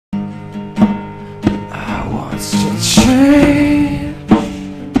wants to change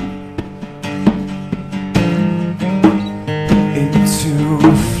into a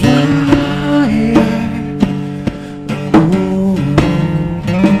flyer. Ooh,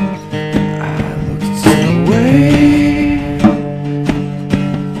 I looked away.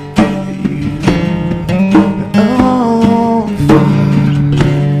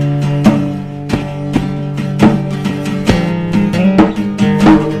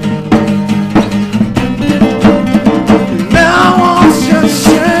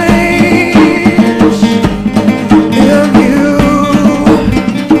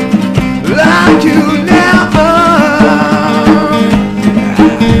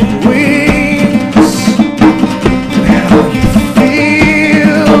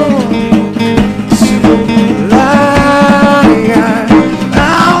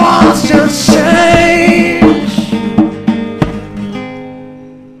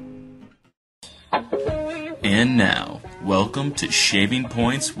 And now, welcome to Shaving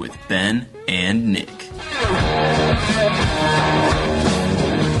Points with Ben and Nick.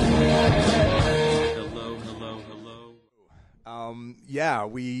 Hello. Yeah,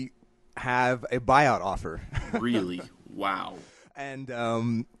 we have a buyout offer. Really? Wow. And,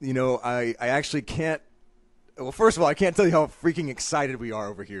 I actually can't, well, first of all, I can't tell you how freaking excited we are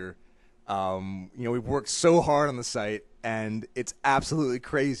over here. We've worked so hard on the site, and it's absolutely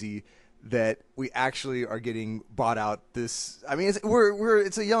crazy that we actually are getting bought out. It's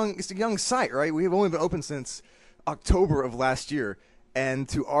a young site, right? We've only been open since October of last year, and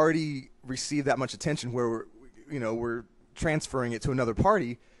to already receive that much attention where we're transferring it to another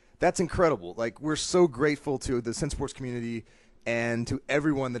party, that's incredible. Like, we're so grateful to the Sin Sports community and to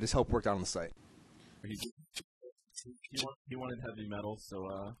everyone that has helped work out on the site. He wanted heavy metal,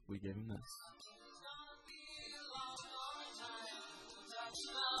 so we gave him this.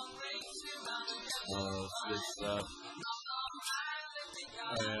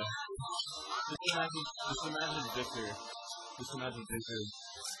 Just imagine Victor. Just imagine Victor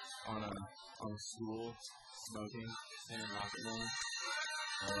on a stool, smoking, singing Rocket Man.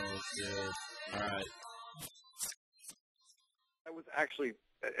 Oh, good. All right.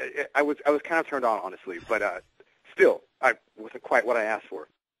 I was kind of turned on, honestly, but still, I wasn't quite what I asked for.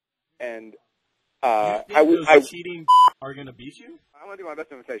 And you think those cheating are gonna beat you? I'm gonna do my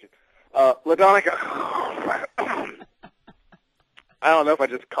best imitation. Ladonica. I don't know if I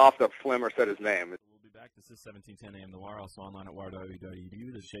just coughed up phlegm or said his name. We'll be back. This is 1710 AM The Wire, also online at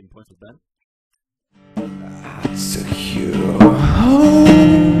wire.edu. This is Shaving Points with Ben. I took you